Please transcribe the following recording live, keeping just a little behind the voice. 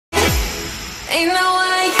Ain't no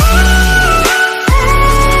way. What's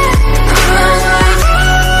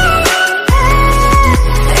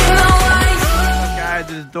up, guys?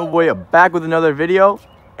 This is Doughboy back with another video,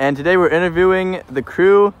 and today we're interviewing the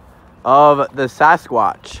crew of the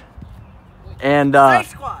Sasquatch. And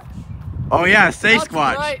Sasquatch. oh yeah,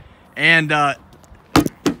 Sasquatch. Right. And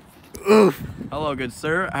oof. Hello, good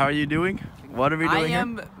sir. How are you doing? What are we doing here?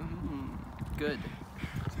 Good.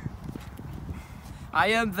 I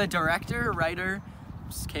am the director, writer,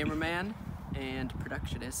 cameraman, and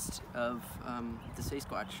productionist of the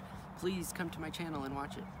Sasquatch. Please come to my channel and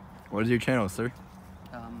watch it. What is your channel, sir?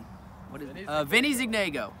 What is it? Vinnie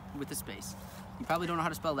Zignegos with a space. You probably don't know how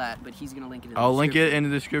to spell that, but he's gonna link it in the I'll link it description. in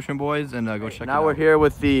the description, boys, and go check it out. Now we're here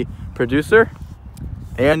with the producer.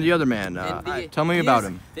 And the other man. Tell me about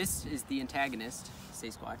him. This is the antagonist,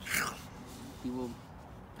 Sasquatch. He will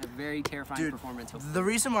have a very terrifying performance. Hopefully. The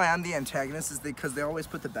reason why I'm the antagonist is because they always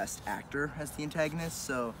put the best actor as the antagonist,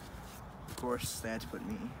 so of course they had to put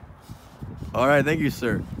me. All right, thank you,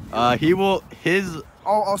 sir. Also,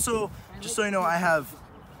 just so you know, I have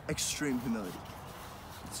extreme humility.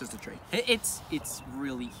 It's just a trait. He's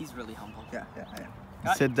really humble. Yeah.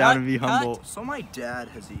 Sit down and be humble. So my dad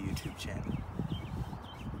has a YouTube channel.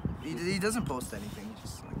 He doesn't post anything.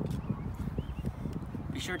 Just like.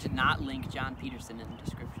 Be sure to not link John Peterson in the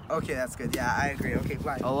description. Okay, that's good. Yeah, I agree. Okay,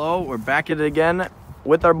 bye. Hello, we're back at it again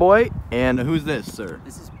with our boy. And who's this, sir?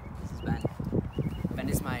 This is Ben. Ben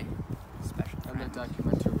is my special friend. I'm the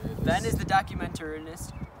documentarist. Ben is the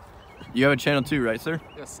documentarist. You have a channel too, right, sir?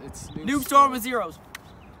 Yes, it's Noob Storm with zeros.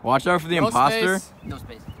 Watch out for the No imposter. space. No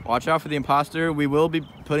space. Watch out for the imposter. We will be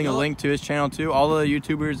putting a link to his channel too. All the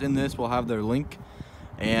YouTubers in this will have their link.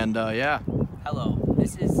 And yeah. Hello.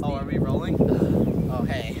 This is. Oh, are we rolling? Oh,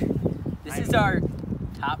 hey. This is our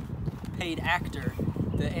top paid actor,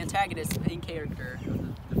 the antagonist, main character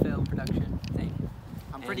of the film production thing.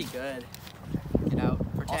 I'm pretty good. Get out.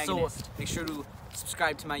 Also, Protagonist. make sure to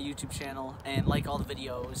subscribe to my YouTube channel and like all the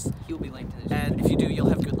videos. He'll be linked to this. And if you do, you'll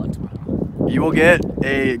have good luck tomorrow. You will get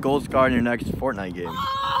a gold scar in your next Fortnite game.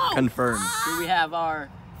 Oh! Confirmed. Here we have our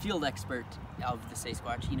field expert of the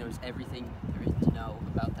Sasquatch. He knows everything there is to know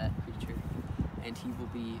about that creature. And he will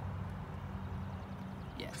be...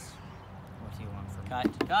 Yes. What do you want from me?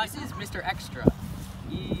 Cut. This is Mr. Extra.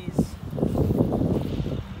 He's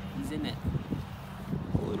in it.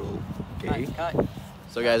 A little gay. Cut.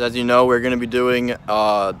 So guys, as you know, we're gonna be doing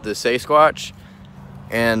the Sasquatch,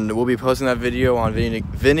 and we'll be posting that video on Vinnie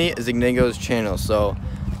Zignegos' channel. So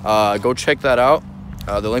go check that out.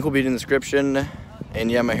 The link will be in the description.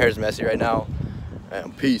 And yeah, my hair is messy right now.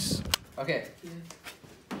 Peace. Okay.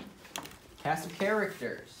 Cast of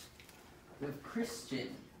characters. We have Christian,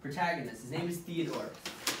 protagonist. His name is Theodore.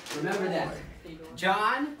 Remember that.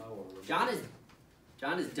 John is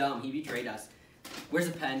dumb. He betrayed us. Where's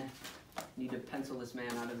a pen? Need to pencil this man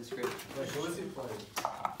out of the script.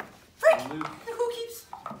 Frick! Who keeps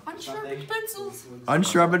unsharpened pencils?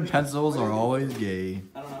 Unsharpened pencils are always gay.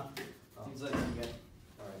 I don't know. Seems like I'm good.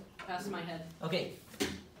 Alright. Pass my head. Okay.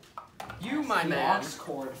 You, my man,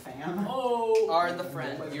 Cord fan. are the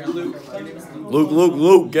friend. You're Luke. Your name is Luke.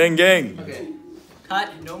 Luke, gang, gang. Okay. Cut.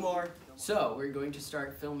 No more. So we're going to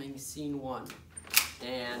start filming scene 1,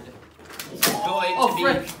 and it's going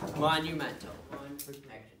to be monumental.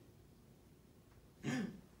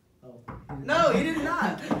 Action. No, he did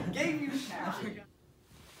not. Gave you cash.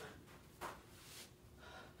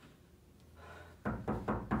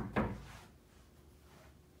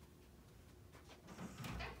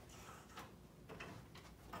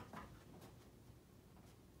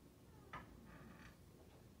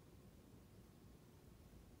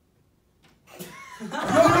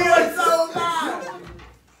 You're so bad.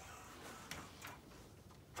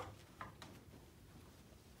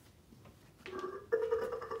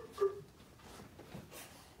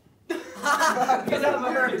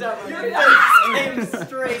 Came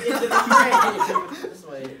straight into the frame. This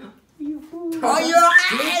way. Oh, your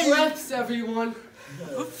Deep breaths, everyone.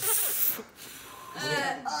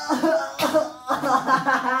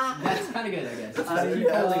 That's kind of good, I guess. Keep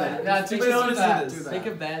holding that. Now, think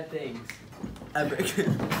of bad things. Epic.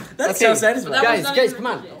 That's so satisfying. Guys, come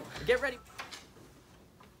on. Get ready.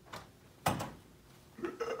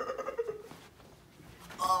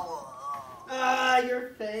 Your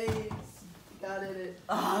face. Got it.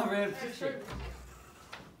 Ah, red picture.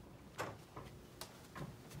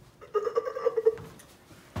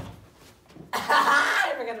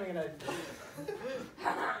 I forgot to make it.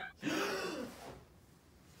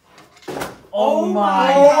 Oh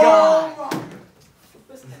my god!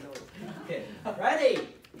 Okay, ready?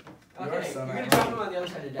 Okay, you're gonna drop them on the other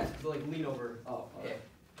side of the desk. So like lean over. Oh, okay.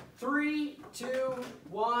 3, 2,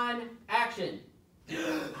 1, action.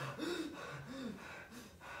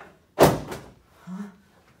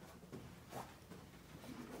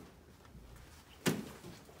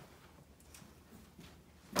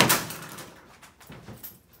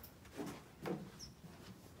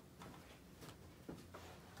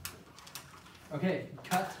 Okay,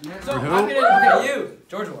 cut. So For who? I'm gonna. Okay, you,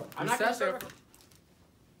 George War. I'm not gonna Recess start.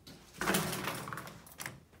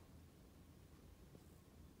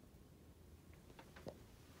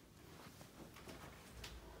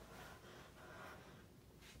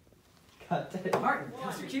 Cut. Martin,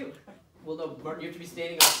 that's your cue. Well, no, Martin, you have to be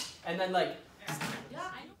standing up, and then like. Yeah,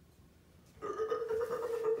 I know.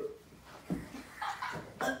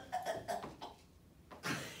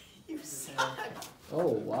 You suck. Oh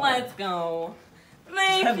wow. Let's go.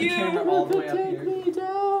 Thank Have the you. camera all the way up here.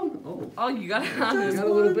 Oh, you got it on this. Got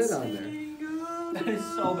a little bit on there. That is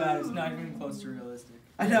so bad. It's not even close to realistic.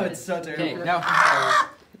 I know, it's so terrible. Okay, now.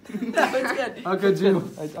 No, it's good. How could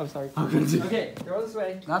you? I'm sorry. How could you? Okay, throw this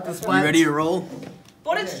way. Not the You splat. ready to roll?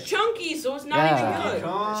 But it's chunky, so it's not Yeah. even good.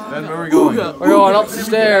 Ben, where are we going? We're going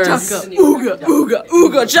upstairs. Ooga, ooga,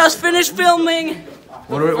 ooga. Just finished filming.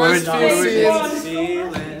 What are we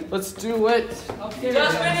Let's do it.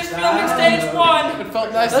 Just finished filming stage 1. It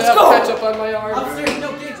felt nice Let's to have go. ketchup on my arm. Upstairs,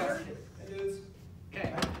 no gigs.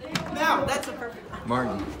 Okay. Now, that's a perfect.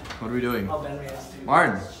 Martin, what are we doing?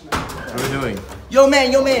 Martin, what are we doing? Yo,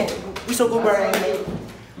 man, we so good, bro.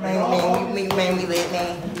 Man, we lit,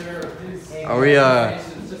 man. Are we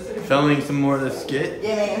filming some more of the skit?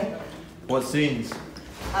 Yeah, man. What scenes?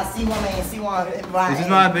 I see one, man. See one. This is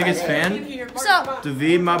my biggest fan, What's up?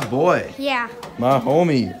 David, my boy, Yeah. my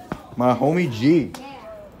homie G. I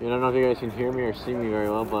don't know if you guys can hear me or see me very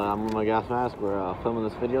well, but I'm with my gas mask. We're filming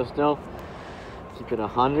this video still. Keep it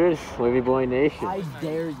 100, Wavy Boy Nation. I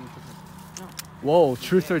dare you. Whoa,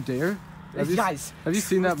 Truth or Dare? Have you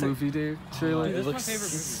seen that movie, Dare trailer? Dude, It that's my looks favorite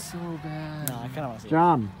movie. so bad. I kind of want to see it.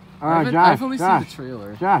 John. All right, Josh. I've only Josh, seen the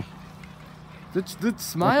trailer. Josh. The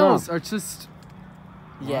smiles are just.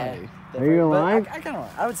 Yeah. Why? Are you But alive? I kind of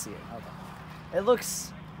want. I would see it. It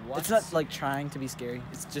looks. It's not like trying to be scary.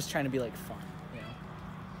 It's just trying to be like fun. You know.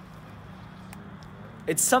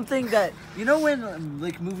 It's something that you know when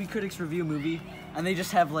like movie critics review a movie and they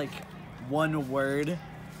just have like one word.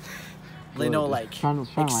 They know like Sean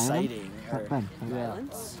exciting or Ben. Yeah.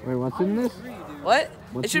 Wait, what's in this? What?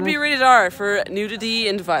 What's It should in be this? rated R for nudity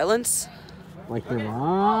and violence. Like your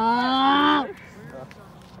mom?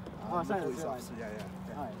 Oh, sorry.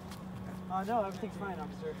 No, everything's fine,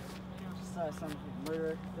 officer. Just some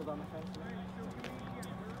murderer killed on my fence.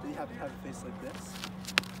 Do you happen to have a face like this?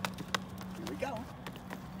 Here we go.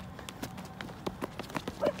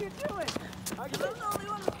 What are you doing? I'm the only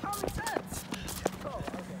one with common sense. Oh,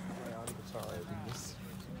 okay.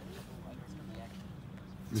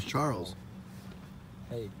 Miss Charles.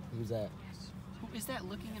 Hey, who's that? Who is that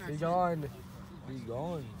looking in our Be gone. Be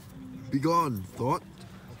gone. Be gone, thought.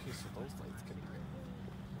 Okay, so those lights can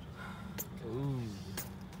Ooh.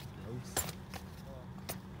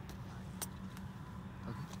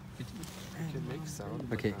 Can make sound.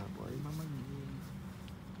 but Okay. not like-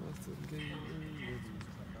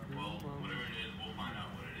 Well, whatever it is, we'll find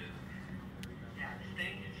out what it is. Yeah, this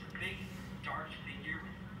thing is a big, dark figure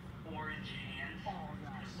with orange hands,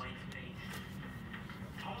 white face.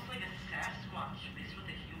 It's almost like a Sasquatch mixed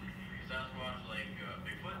with a human. Sasquatch like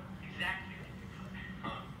Bigfoot? Exactly.